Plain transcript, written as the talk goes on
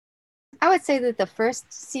would say that the first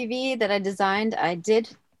CV that I designed, I did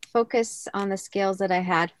focus on the skills that I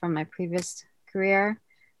had from my previous career.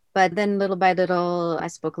 But then little by little, I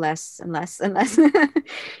spoke less and less and less.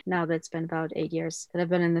 Now that it's been about 8 years that I've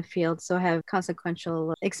been in the field. So I have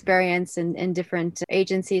consequential experience in different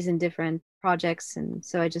agencies and different projects. And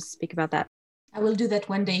so I just speak about that. I will do that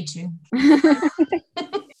one day too.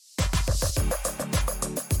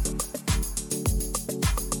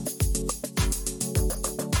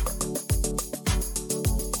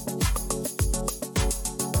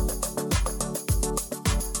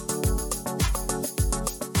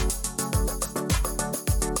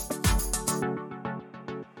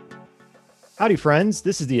 Howdy, friends.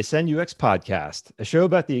 This is the Ascend UX podcast, a show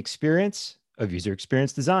about the experience of user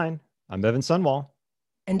experience design. I'm Evan Sunwall.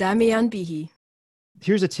 And I'm Ian Behe.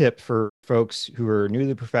 Here's a tip for folks who are new to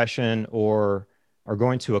the profession or are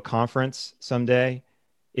going to a conference someday.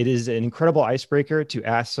 It is an incredible icebreaker to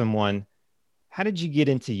ask someone, how did you get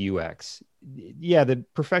into UX? Yeah, the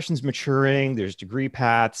profession's maturing. There's degree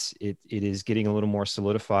paths. It is getting a little more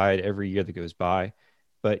solidified every year that goes by.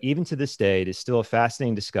 But even to this day, it is still a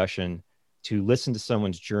fascinating discussion to listen to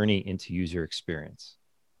someone's journey into user experience.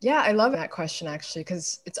 Yeah, I love that question actually,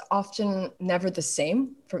 because it's often never the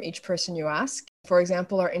same from each person you ask. For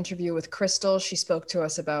example, our interview with Crystal, she spoke to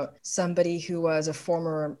us about somebody who was a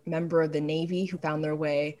former member of the Navy who found their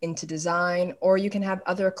way into design, or you can have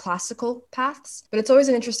other classical paths. But it's always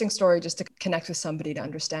an interesting story just to connect with somebody to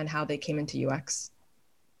understand how they came into UX.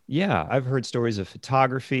 Yeah, I've heard stories of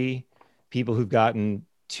photography, people who've gotten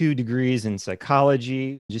 2 degrees in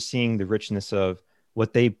psychology, just seeing the richness of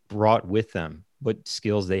what they brought with them, what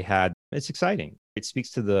skills they had. It's exciting. It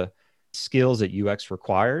speaks to the skills that UX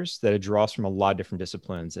requires, that it draws from a lot of different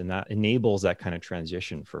disciplines, and that enables that kind of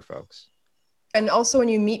transition for folks. And also when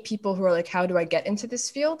you meet people who are like, how do I get into this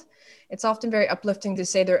field? It's often very uplifting to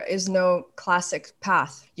say there is no classic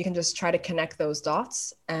path. You can just try to connect those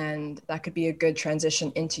dots, and that could be a good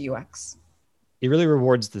transition into UX. It really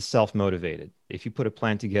rewards the self-motivated. If you put a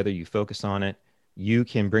plan together, you focus on it, you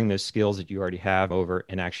can bring those skills that you already have over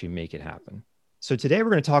and actually make it happen. So today we're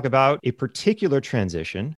going to talk about a particular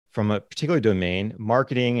transition from a particular domain,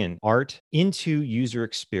 marketing and art, into user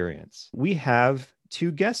experience. We have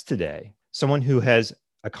 2 guests today, someone who has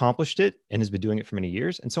accomplished it and has been doing it for many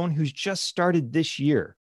years, and someone who's just started this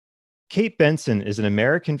year. Kate Benson is an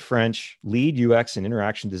American-French lead UX and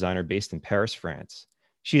interaction designer based in Paris, France.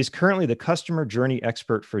 She is currently the customer journey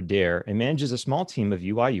expert for Dare and manages a small team of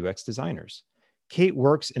UI UX designers. Kate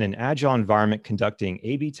works in an agile environment conducting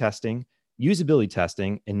A/B testing, usability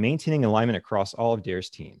testing, and maintaining alignment across all of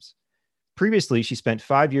Dare's teams. Previously, she spent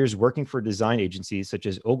 5 years working for design agencies such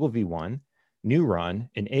as Ogilvy One, New Run,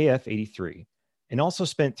 and AF83, and also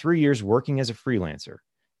spent 3 years working as a freelancer.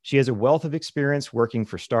 She has a wealth of experience working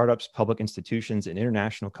for startups, public institutions, and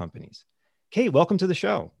international companies. Kate, welcome to the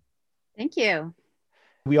show. Thank you.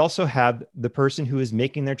 We also have the person who is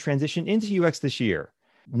making their transition into UX this year.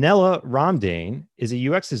 Nella Ramdane is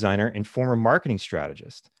a UX designer and former marketing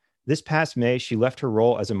strategist. This past May, she left her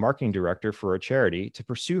role as a marketing director for a charity to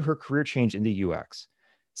pursue her career change into UX.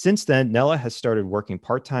 Since then, Nella has started working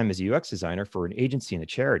part-time as a UX designer for an agency and a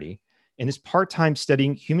charity, and is part-time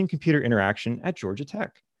studying human-computer interaction at Georgia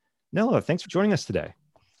Tech. Nella, thanks for joining us today.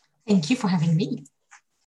 Thank you for having me.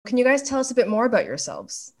 Can you guys tell us a bit more about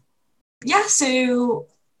yourselves? Yeah, so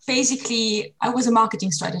basically, I was a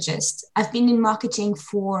marketing strategist. I've been in marketing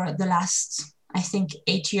for the last, I think,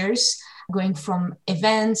 8 years, going from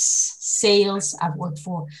events, sales. I've worked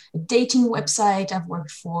for a dating website. I've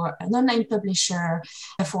worked for an online publisher,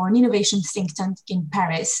 for an innovation think tank in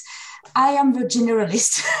Paris. I am the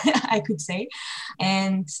generalist, I could say.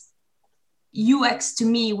 And UX to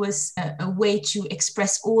me was a way to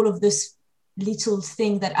express all of this little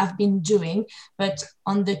thing that I've been doing, but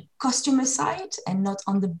on the customer side and not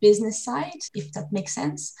on the business side, if that makes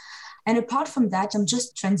sense. And apart from that, I'm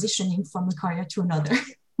just transitioning from a career to another.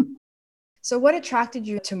 So what attracted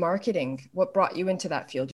you to marketing? What brought you into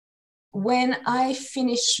that field? When I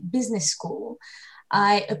finished business school,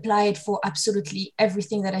 I applied for absolutely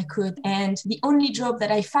everything that I could. And the only job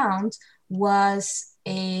that I found was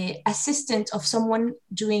an assistant of someone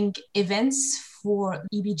doing events for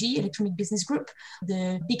EBG, Electronic Business Group,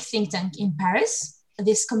 the big think tank in Paris.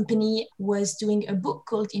 This company was doing a book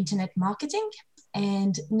called Internet Marketing,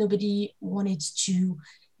 and nobody wanted to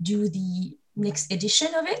do the next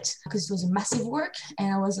edition of it because it was a massive work.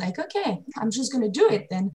 And I was like, okay, I'm just going to do it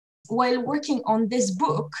then. While working on this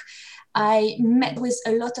book, I met with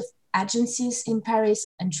a lot of agencies in Paris,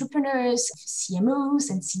 entrepreneurs, CMOs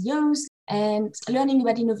and CEOs, And learning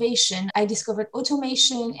about innovation, I discovered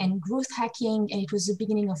automation and growth hacking, and it was the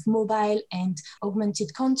beginning of mobile and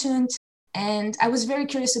augmented content. And I was very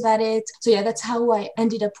curious about it. So yeah, that's how I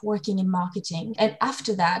ended up working in marketing. And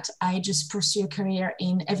after that, I just pursued a career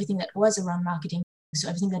in everything that was around marketing. So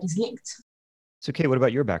everything that is linked. So Kate, what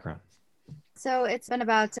about your background? So it's been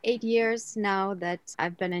about 8 years now that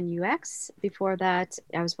I've been in UX. Before that,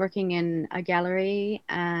 I was working in a gallery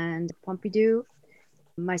and Pompidou.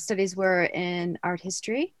 My studies were in art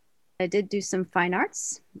history. I did do some fine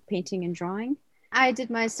arts, painting and drawing. I did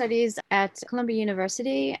my studies at Columbia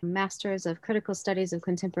University, Masters of Critical Studies of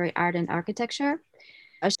Contemporary Art and Architecture.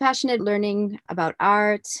 I was passionate learning about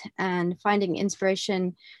art and finding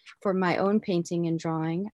inspiration for my own painting and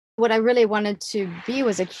drawing. What I really wanted to be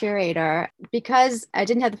was a curator. Because I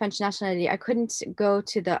didn't have the French nationality, I couldn't go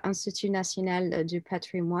to the Institut National du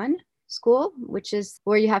Patrimoine school, which is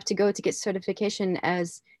where you have to go to get certification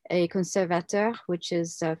as a conservateur, which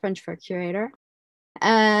is French for curator.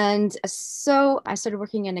 And so I started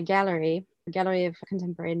working in a gallery of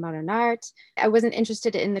contemporary and modern art. I wasn't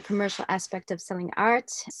interested in the commercial aspect of selling art,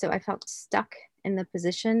 so I felt stuck in the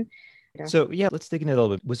position. So yeah, let's dig into it a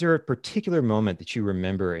little bit. Was there a particular moment that you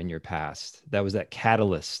remember in your past that was that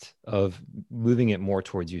catalyst of moving it more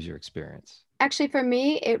towards user experience? Actually, for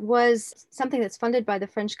me, it was something that's funded by the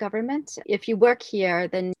French government. If you work here,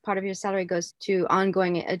 then part of your salary goes to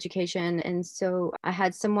ongoing education. And so I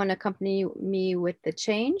had someone accompany me with the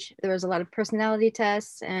change. There was a lot of personality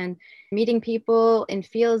tests and meeting people in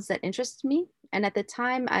fields that interest me. And at the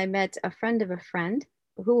time, I met a friend of a friend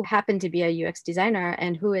who happened to be a UX designer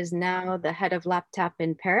and who is now the head of Laptop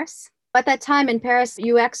in Paris. At that time in Paris,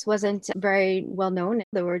 UX wasn't very well known.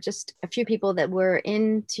 There were just a few people that were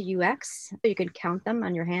into UX. You could count them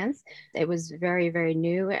on your hands. It was very, very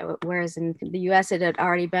new, whereas in the US, it had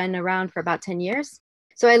already been around for about 10 years.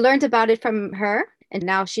 So I learned about it from her, and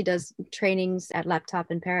now she does trainings at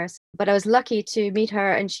Laptop in Paris. But I was lucky to meet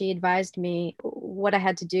her, and she advised me what I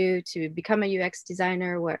had to do to become a UX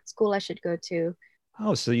designer, what school I should go to.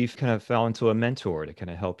 Oh, so you've kind of fell into a mentor to kind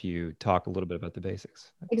of help you talk a little bit about the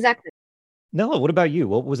basics. Exactly. Nella, what about you?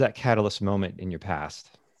 What was that catalyst moment in your past?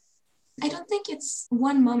 I don't think it's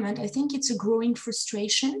one moment. I think it's a growing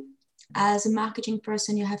frustration. As a marketing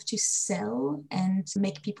person, you have to sell and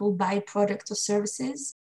make people buy products or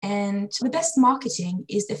services. And the best marketing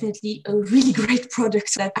is definitely a really great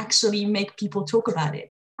product that actually make people talk about it.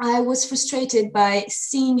 I was frustrated by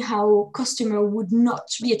seeing how customer would not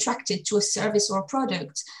be attracted to a service or a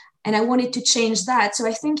product. And I wanted to change that. So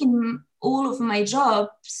I think in all of my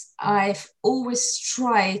jobs, I've always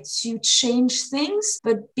tried to change things.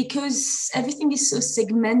 But because everything is so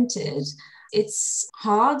segmented, it's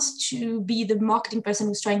hard to be the marketing person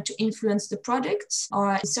who's trying to influence the product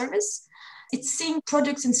or the service. It's seeing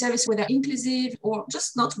products and services, whether inclusive or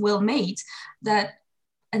just not well made, that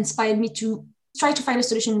inspired me to try to find a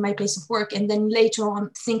solution in my place of work, and then later on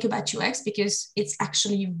think about UX, because it's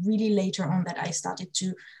actually really later on that I started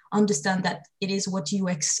to understand that it is what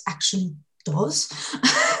UX actually does.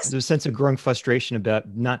 There's a sense of growing frustration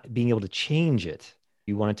about not being able to change it.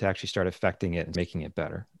 You wanted to actually start affecting it and making it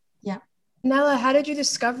better. Yeah. Nella, how did you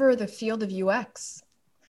discover the field of UX?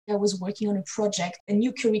 I was working on a project, a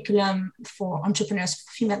new curriculum for entrepreneurs,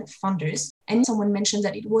 female founders, and someone mentioned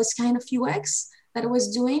that it was kind of UX that I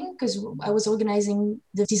was doing because I was organizing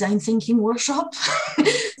the design thinking workshop.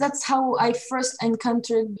 That's how I first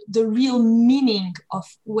encountered the real meaning of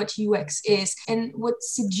what UX is. And what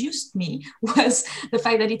seduced me was the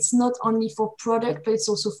fact that it's not only for product, but it's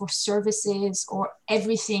also for services, or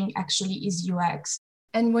everything actually is UX.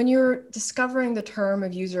 And when you're discovering the term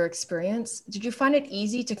of user experience, did you find it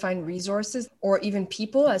easy to find resources or even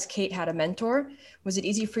people, as Kate had a mentor? Was it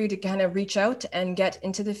easy for you to kind of reach out and get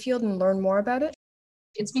into the field and learn more about it?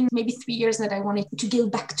 It's been maybe 3 years that I wanted to go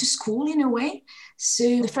back to school in a way.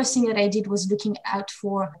 So the first thing that I did was looking out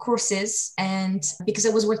for courses. And because I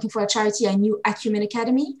was working for a charity, I knew Acumen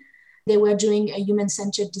Academy. They were doing a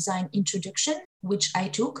human-centered design introduction, which I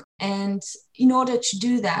took. And in order to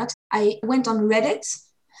do that, I went on Reddit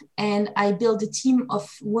and I built a team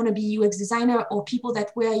of wannabe UX designer or people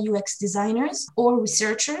that were UX designers or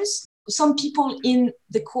researchers. Some people in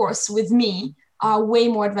the course with me are way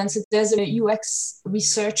more advanced. There's a UX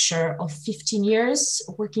researcher of 15 years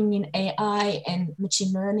working in AI and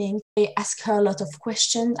machine learning. I asked her a lot of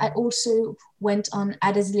questions. I also went on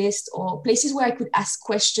Ada's List or places where I could ask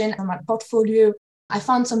questions on my portfolio. I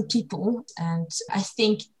found some people, and I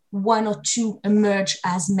think one or two emerged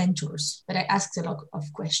as mentors. But I asked a lot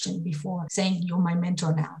of questions before saying, you're my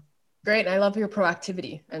mentor now. Great. I love your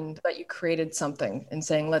proactivity and that you created something and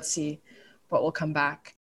saying, let's see what will come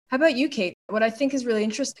back. How about you, Kate? What I think is really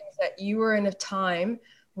interesting is that you were in a time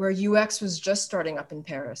where UX was just starting up in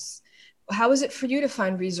Paris. How was it for you to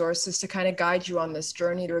find resources to kind of guide you on this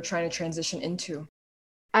journey you were trying to transition into?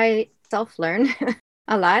 I self-learn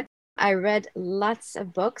a lot. I read lots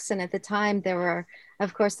of books, and at the time there were,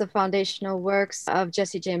 of course, the foundational works of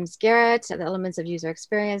Jesse James Garrett, The Elements of User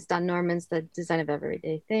Experience, Don Norman's The Design of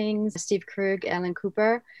Everyday Things, Steve Krug, Alan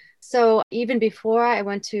Cooper. So even before I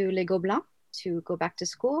went to Les Gobelins to go back to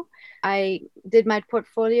school, I did my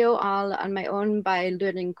portfolio all on my own by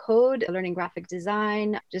learning code, learning graphic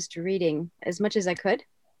design, just reading as much as I could.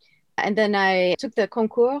 And then I took the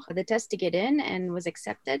concours, the test to get in, and was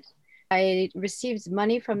accepted. I received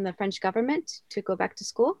money from the French government to go back to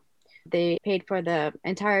school. They paid for the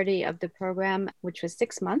entirety of the program, which was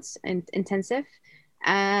 6 months intensive,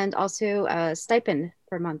 and also a stipend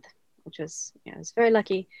per month, which was, I was very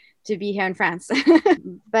lucky to be here in France.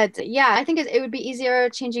 But yeah, I think it would be easier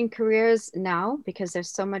changing careers now because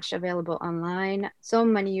there's so much available online, so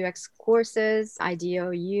many UX courses,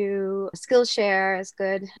 IDOU, Skillshare is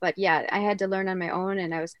good. But yeah, I had to learn on my own,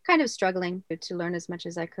 and I was kind of struggling to learn as much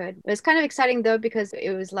as I could. It was kind of exciting though, because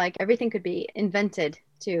it was like everything could be invented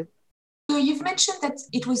too. So you've mentioned that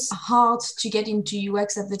it was hard to get into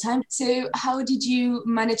UX at the time. So how did you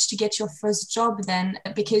manage to get your first job then?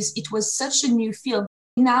 Because it was such a new field.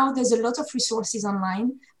 Now there's a lot of resources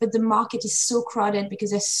online, but the market is so crowded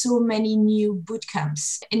because there's so many new boot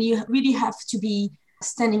camps, and you really have to be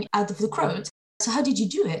standing out of the crowd. So how did you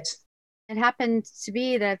do it? It happened to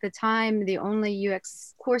be that at the time, the only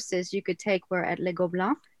UX courses you could take were at Les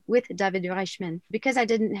Gobelins with David Reichman. Because I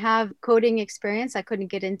didn't have coding experience, I couldn't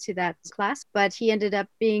get into that class, but he ended up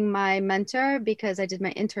being my mentor because I did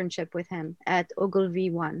my internship with him at Ogilvy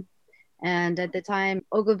One. And at the time,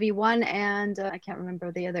 Ogilvy One and I can't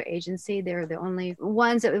remember the other agency, they were the only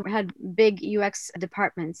ones that had big UX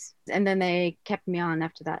departments. And then they kept me on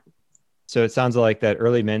after that. So it sounds like that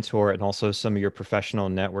early mentor and also some of your professional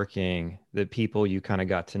networking, the people you kind of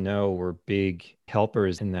got to know were big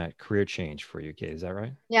helpers in that career change for you, Kate. Is that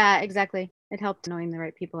right? Yeah, exactly. It helped knowing the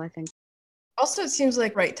right people, I think. Also, it seems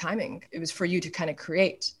like right timing. It was for you to kind of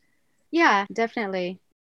create. Yeah, definitely.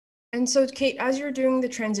 And so, Kate, as you're doing the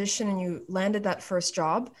transition and you landed that first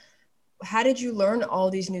job, how did you learn all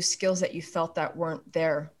these new skills that you felt that weren't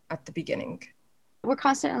there at the beginning? We're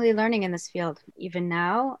constantly learning in this field. Even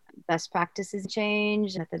now, best practices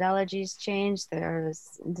change, methodologies change.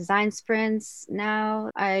 There's design sprints now.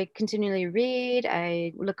 I continually read.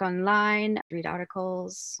 I look online, read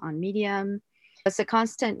articles on Medium. It's a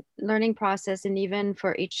constant learning process, and even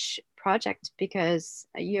for each project, because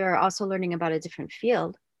you're also learning about a different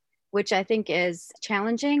field, which I think is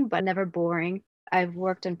challenging, but never boring. I've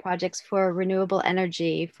worked on projects for renewable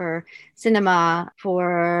energy, for cinema,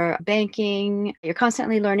 for banking. You're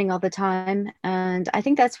constantly learning all the time. And I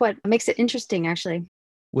think that's what makes it interesting, actually.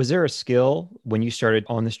 Was there a skill when you started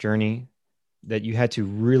on this journey that you had to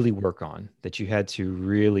really work on, that you had to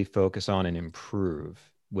really focus on and improve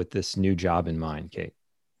with this new job in mind, Kate?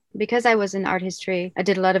 Because I was in art history, I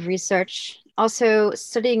did a lot of research. Also,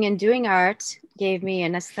 studying and doing art gave me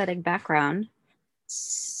an aesthetic background.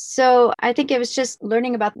 So I think it was just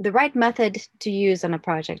learning about the right method to use on a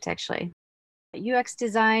project, actually. UX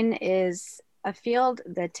design is a field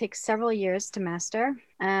that takes several years to master.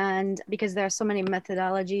 And because there are so many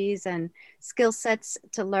methodologies and skill sets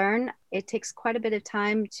to learn, it takes quite a bit of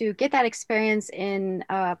time to get that experience in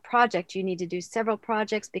a project. You need to do several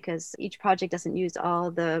projects because each project doesn't use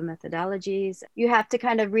all the methodologies. You have to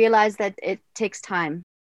kind of realize that it takes time.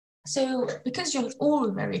 So because you're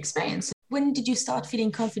all very experienced, when did you start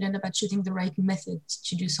feeling confident about choosing the right method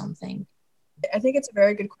to do something? I think it's a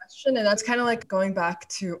very good question. And that's kind of like going back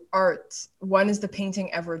to art. When is the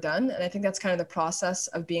painting ever done? And I think that's kind of the process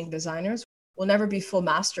of being designers. We'll never be full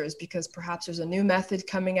masters because perhaps there's a new method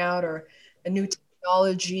coming out or a new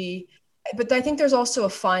technology. But I think there's also a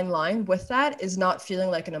fine line with that, is not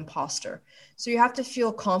feeling like an imposter. So you have to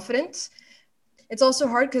feel confident. It's also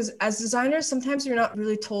hard because as designers, sometimes we're not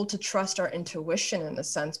really told to trust our intuition in a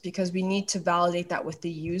sense, because we need to validate that with the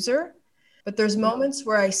user. But there's moments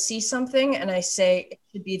where I see something and I say, it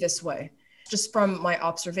should be this way, just from my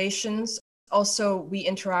observations. Also, we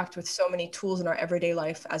interact with so many tools in our everyday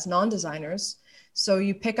life as non-designers. So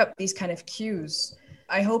you pick up these kind of cues.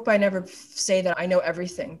 I hope I never say that I know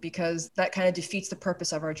everything, because that kind of defeats the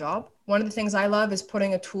purpose of our job. One of the things I love is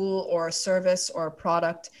putting a tool or a service or a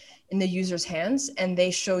product in the user's hands and they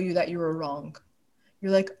show you that you were wrong.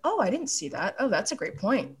 You're like, oh, I didn't see that. Oh, that's a great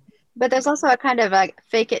point. But there's also a kind of a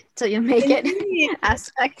fake it till you make it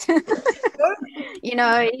aspect.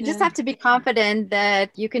 You just have to be confident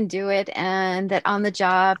that you can do it and that on the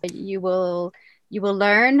job you will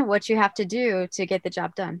learn what you have to do to get the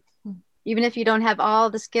job done. Even if you don't have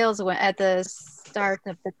all the skills at the start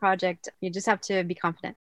of the project, you just have to be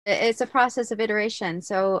confident. It's a process of iteration.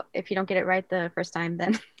 So if you don't get it right the first time,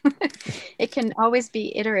 then it can always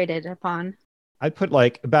be iterated upon. I'd put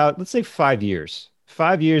about, let's say 5 years.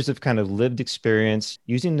 5 years of kind of lived experience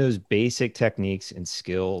using those basic techniques and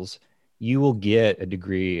skills, you will get a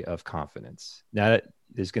degree of confidence. Now,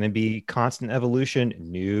 there's going to be constant evolution,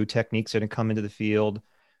 new techniques are going to come into the field.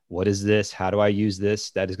 What is this? How do I use this?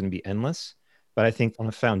 That is going to be endless. But I think on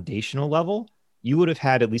a foundational level, you would have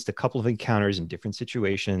had at least a couple of encounters in different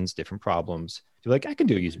situations, different problems. To be like, I can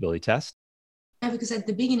do a usability test. Yeah, because at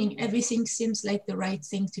the beginning, everything seems like the right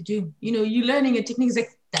thing to do. You're learning a technique, it's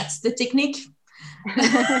like, that's the technique.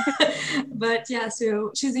 But yeah,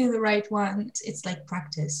 so choosing the right one, it's like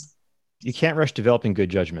practice. You can't rush developing good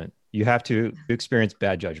judgment. You have to experience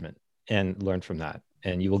bad judgment and learn from that,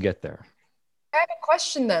 and you will get there. I have a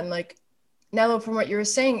question then, Nello, from what you were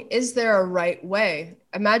saying, is there a right way?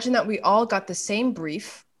 Imagine that we all got the same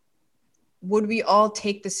brief. Would we all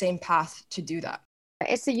take the same path to do that?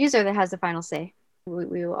 It's the user that has the final say. We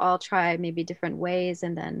will all try maybe different ways,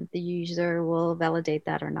 and then the user will validate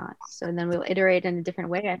that or not. So and then we'll iterate in a different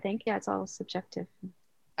way. I think, it's all subjective.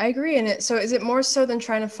 I agree. So is it more so than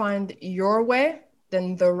trying to find your way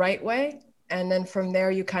than the right way? And then from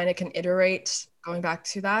there, you kind of can iterate, going back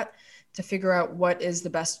to that, to figure out what is the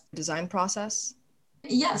best design process?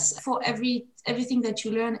 Yes, for everything that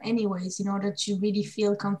you learn anyways, in order to really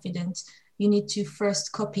feel confident, you need to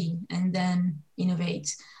first copy and then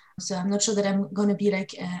innovate. So I'm not sure that I'm going to be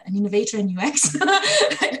like an innovator in UX.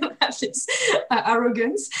 I don't have this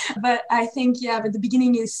arrogance, but I think, but the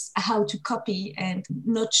beginning is how to copy and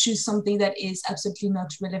not choose something that is absolutely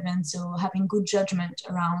not relevant. So having good judgment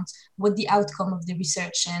around what the outcome of the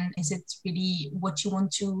research and is it really what you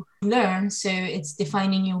want to learn? So it's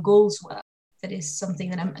defining your goals well. That is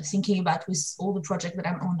something that I'm thinking about with all the projects that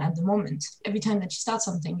I'm on at the moment. Every time that you start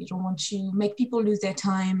something, you don't want to make people lose their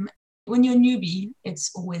time. When you're a newbie,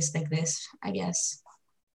 it's always like this, I guess.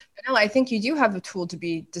 Vanilla, I think you do have the tool to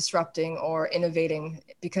be disrupting or innovating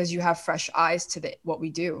because you have fresh eyes to what we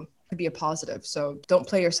do. It could be a positive. So don't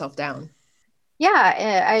play yourself down.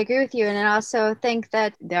 Yeah, I agree with you. And I also think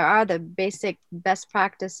that there are the basic best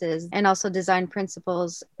practices and also design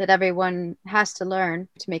principles that everyone has to learn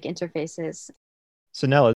to make interfaces. So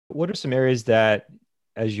Nella, what are some areas that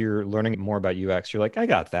as you're learning more about UX, you're like, I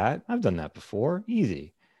got that. I've done that before.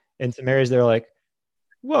 Easy. And some areas that are like,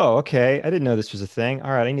 whoa, okay, I didn't know this was a thing.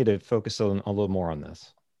 All right, I need to focus a little more on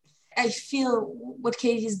this. I feel what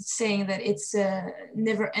Katie is saying, that it's a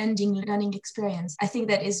never-ending learning experience. I think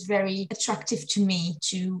that is very attractive to me,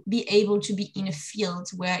 to be able to be in a field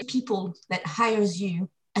where people that hires you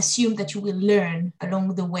assume that you will learn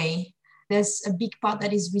along the way. There's a big part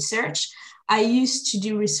that is research. I used to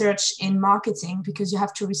do research in marketing because you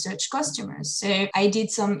have to research customers. So I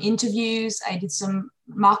did some interviews, I did some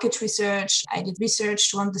market research, I did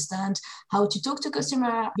research to understand how to talk to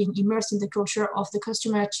customer, being immersed in the culture of the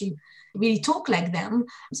customer to really talk like them.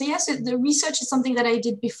 So yes, the research is something that I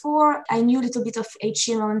did before. I knew a little bit of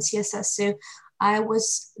HTML and CSS. So I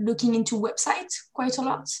was looking into websites quite a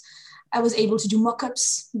lot. I was able to do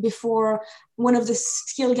mockups before. One of the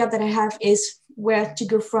skill gap that I have is where to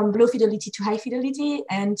go from low fidelity to high fidelity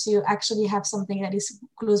and to actually have something that is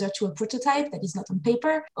closer to a prototype that is not on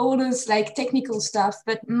paper, all those like technical stuff.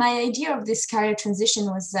 But my idea of this career transition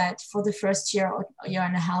was that for the first year or year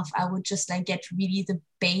and a half, I would just like get really the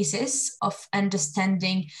basis of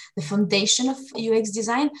understanding the foundation of UX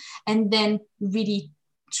design and then really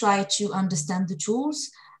try to understand the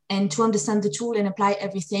tools. And to understand the tool and apply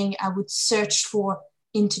everything, I would search for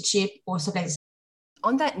internship or something like this.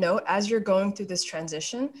 On that note, as you're going through this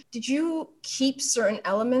transition, did you keep certain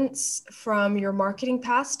elements from your marketing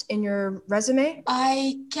past in your resume?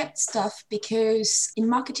 I kept stuff because in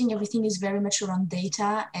marketing, everything is very much around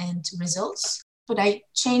data and results. But I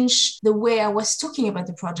changed the way I was talking about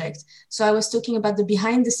the project. So I was talking about the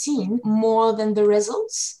behind the scene more than the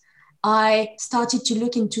results. I started to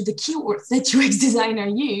look into the keywords that UX designer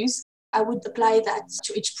use. I would apply that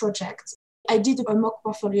to each project. I did a mock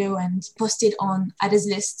portfolio and posted on Adders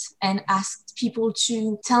List and asked people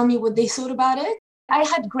to tell me what they thought about it. I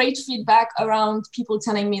had great feedback around people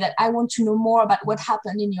telling me that I want to know more about what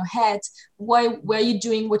happened in your head. Why were you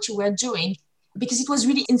doing what you were doing? because it was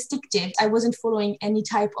really instinctive. I wasn't following any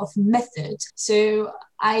type of method. So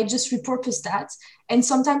I just repurposed that. And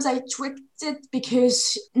sometimes I tweaked it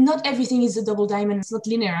because not everything is a double diamond. It's not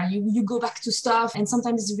linear. You go back to stuff. And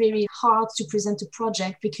sometimes it's very hard to present a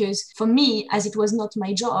project because for me, as it was not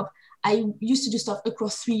my job, I used to do stuff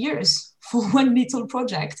across 3 years for one little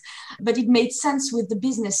project, but it made sense with the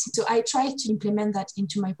business. So I tried to implement that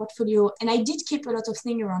into my portfolio. And I did keep a lot of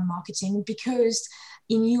things around marketing because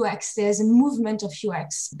in UX, there's a movement of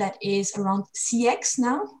UX that is around CX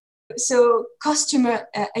now. So customer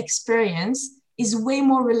experience is way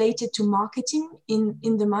more related to marketing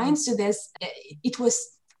in the mind. So it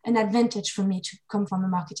was an advantage for me to come from a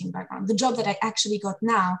marketing background. The job that I actually got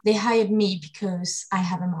now, they hired me because I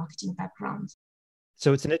have a marketing background.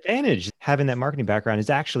 So it's an advantage. Having that marketing background is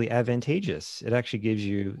actually advantageous. It actually gives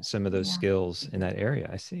you some of those skills in that area.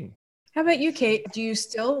 I see. How about you, Kate? Do you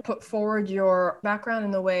still put forward your background in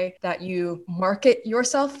the way that you market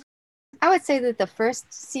yourself? I would say that the first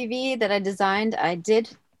CV that I designed, I did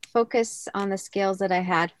focus on the skills that I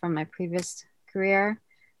had from my previous career.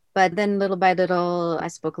 But then little by little, I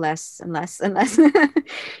spoke less and less and less.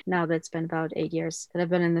 Now that it's been about 8 years that I've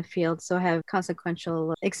been in the field. So I have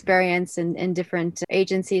consequential experience in different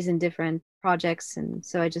agencies and different projects. And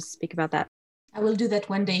so I just speak about that. I will do that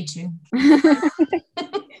one day too.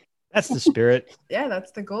 That's the spirit. Yeah,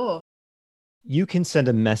 that's the goal. You can send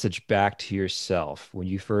a message back to yourself when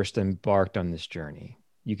you first embarked on this journey.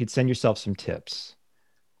 You could send yourself some tips.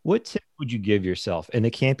 What tip would you give yourself? And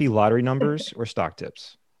it can't be lottery numbers or stock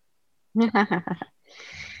tips.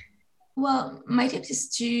 Well, my tip is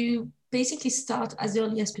to basically start as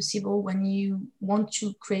early as possible when you want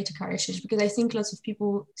to create a career change, because I think lots of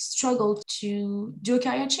people struggle to do a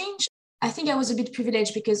career change. I think I was a bit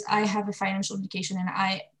privileged because I have a financial education and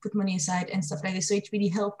I put money aside and stuff like this. So it really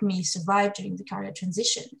helped me survive during the career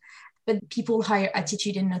transition. But people hire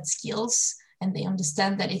attitude and not skills. And they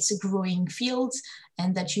understand that it's a growing field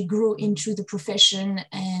and that you grow into the profession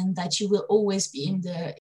and that you will always be in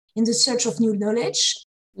the search of new knowledge.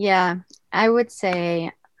 Yeah, I would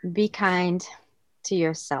say be kind to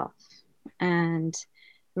yourself and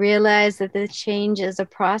realize that the change is a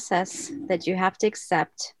process that you have to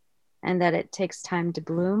accept and that it takes time to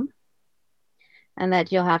bloom and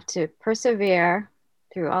that you'll have to persevere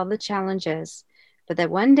through all the challenges, but that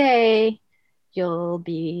one day you'll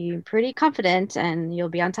be pretty confident and you'll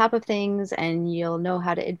be on top of things and you'll know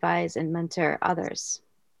how to advise and mentor others.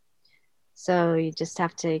 So you just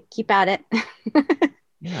have to keep at it.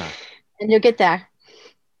 Yeah. And you'll get there.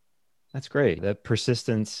 That's great. That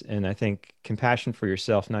persistence and I think compassion for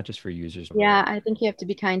yourself, not just for users. Yeah, I think you have to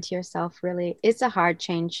be kind to yourself, really. It's a hard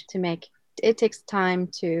change to make. It takes time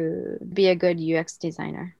to be a good UX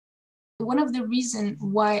designer. One of the reasons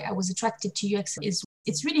why I was attracted to UX is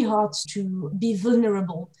it's really hard to be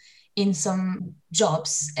vulnerable in some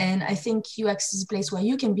jobs. And I think UX is a place where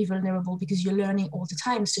you can be vulnerable because you're learning all the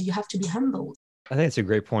time. So you have to be humble. I think it's a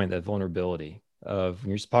great point, that vulnerability of when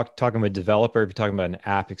you're talking about a developer, if you're talking about an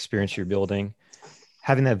app experience you're building,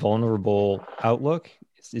 having that vulnerable outlook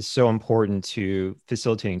is so important to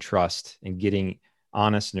facilitating trust and getting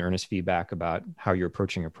honest and earnest feedback about how you're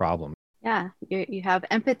approaching a problem. Yeah, you have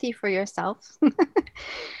empathy for yourself.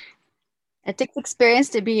 It takes experience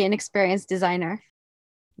to be an experienced designer.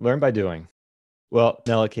 Learn by doing. Well,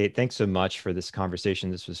 Nella, Kate, thanks so much for this conversation.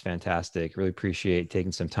 This was fantastic. Really appreciate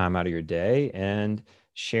taking some time out of your day and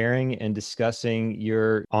sharing and discussing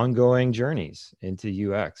your ongoing journeys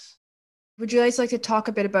into UX. Would you guys like to talk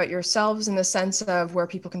a bit about yourselves in the sense of where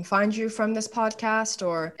people can find you from this podcast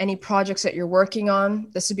or any projects that you're working on?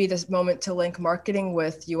 This would be this moment to link marketing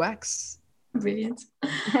with UX. Brilliant.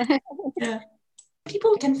 Yeah.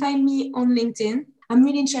 People can find me on LinkedIn. I'm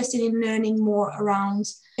really interested in learning more around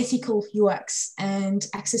ethical UX and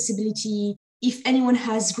accessibility. If anyone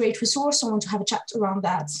has great resource or want to have a chat around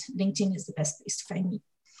that, LinkedIn is the best place to find me.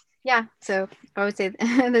 Yeah, so I would say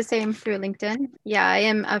the same through LinkedIn. Yeah, I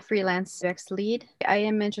am a freelance UX lead. I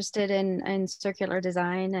am interested in circular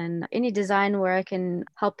design and any design where I can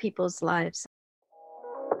help people's lives.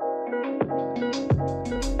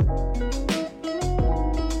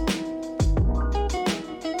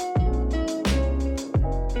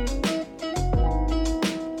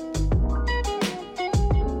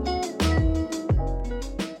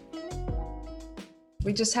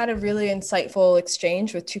 We just had a really insightful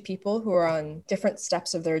exchange with two people who are on different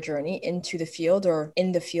steps of their journey into the field or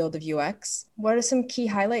in the field of UX. What are some key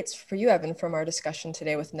highlights for you, Evan, from our discussion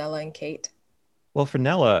today with Nella and Kate? Well, for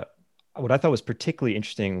Nella, what I thought was particularly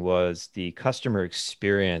interesting was the customer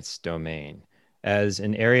experience domain as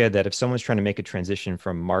an area that if someone's trying to make a transition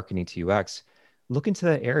from marketing to UX, look into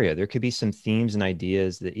that area. There could be some themes and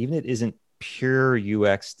ideas that even if it isn't pure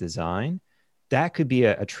UX design, that could be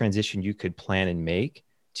a transition you could plan and make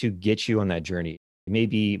to get you on that journey.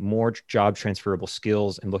 Maybe more job transferable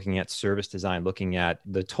skills and looking at service design, looking at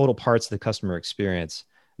the total parts of the customer experience,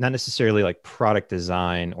 not necessarily like product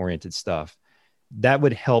design oriented stuff. That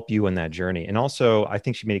would help you in that journey. And also, I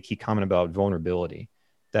think she made a key comment about vulnerability,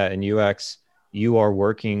 that in UX, you are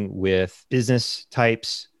working with business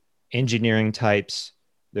types, engineering types,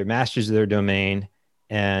 they're masters of their domain.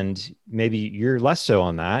 And maybe you're less so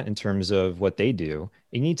on that in terms of what they do.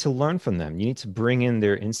 You need to learn from them. You need to bring in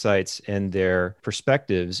their insights and their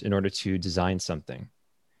perspectives in order to design something.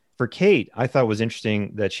 For Kate, I thought it was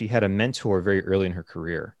interesting that she had a mentor very early in her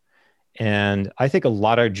career. And I think a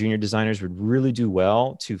lot of junior designers would really do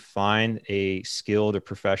well to find a skilled or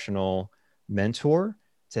professional mentor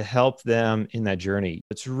to help them in that journey.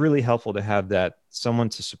 It's really helpful to have that someone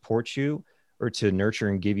to support you or to nurture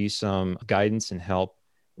and give you some guidance and help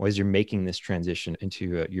as you're making this transition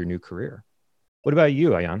into your new career. What about you,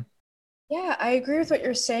 Ayan? Yeah, I agree with what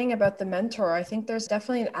you're saying about the mentor. I think there's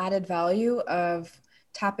definitely an added value of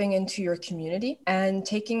tapping into your community and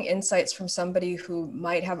taking insights from somebody who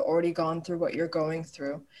might have already gone through what you're going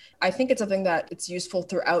through. I think it's something that it's useful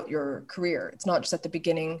throughout your career. It's not just at the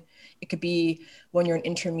beginning. It could be when you're an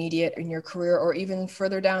intermediate in your career or even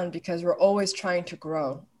further down, because we're always trying to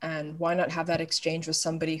grow. And why not have that exchange with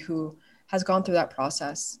somebody who has gone through that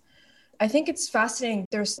process? I think it's fascinating.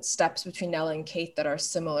 There's steps between Nella and Kate that are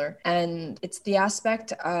similar. And it's the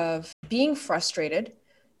aspect of being frustrated,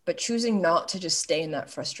 but choosing not to just stay in that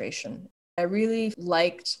frustration. I really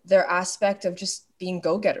liked their aspect of just being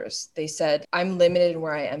go-getters. They said, I'm limited in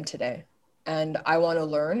where I am today, and I want to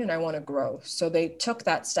learn and I want to grow. So they took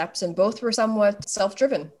that steps, and both were somewhat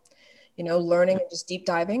self-driven, learning and just deep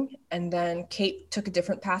diving. And then Kate took a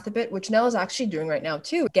different path a bit, which Nella's actually doing right now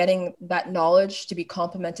too, getting that knowledge to be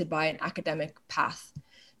complemented by an academic path.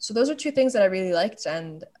 So those are two things that I really liked.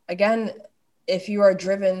 And again, if you are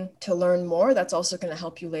driven to learn more, that's also going to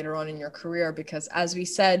help you later on in your career, because as we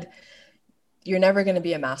said, you're never going to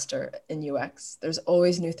be a master in UX. There's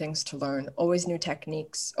always new things to learn, always new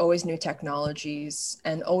techniques, always new technologies,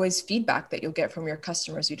 and always feedback that you'll get from your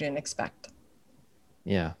customers you didn't expect.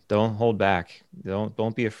 Yeah, don't hold back.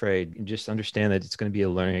 Don't be afraid. Just understand that it's going to be a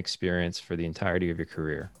learning experience for the entirety of your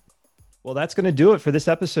career. Well, that's going to do it for this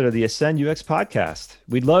episode of the Ascend UX podcast.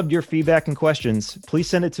 We'd love your feedback and questions. Please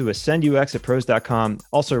send it to ascendux@pros.com.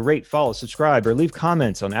 Also rate, follow, subscribe, or leave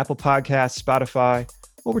comments on Apple Podcasts, Spotify,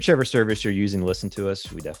 or whichever service you're using to listen to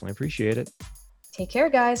us. We definitely appreciate it. Take care,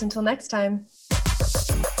 guys. Until next time.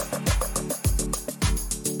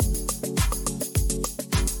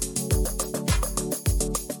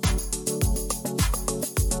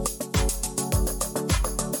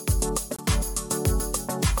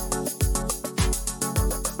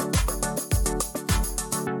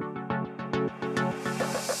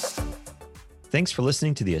 Thanks for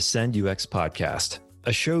listening to the Ascend UX podcast,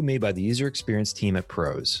 a show made by the user experience team at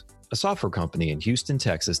Pros, a software company in Houston,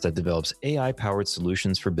 Texas that develops AI-powered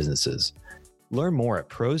solutions for businesses. Learn more at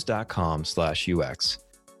pros.com/UX.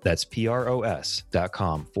 That's pros.com/UX.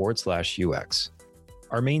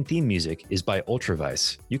 Our main theme music is by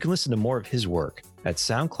Ultravice. You can listen to more of his work at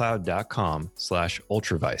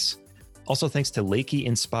soundcloud.com/Ultravice. Also, thanks to Lakey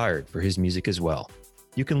Inspired for his music as well.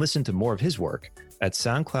 You can listen to more of his work at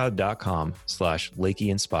soundcloud.com/Lakey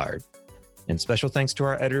Inspired. And special thanks to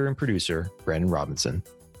our editor and producer, Brandon Robinson.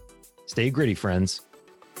 Stay gritty, friends.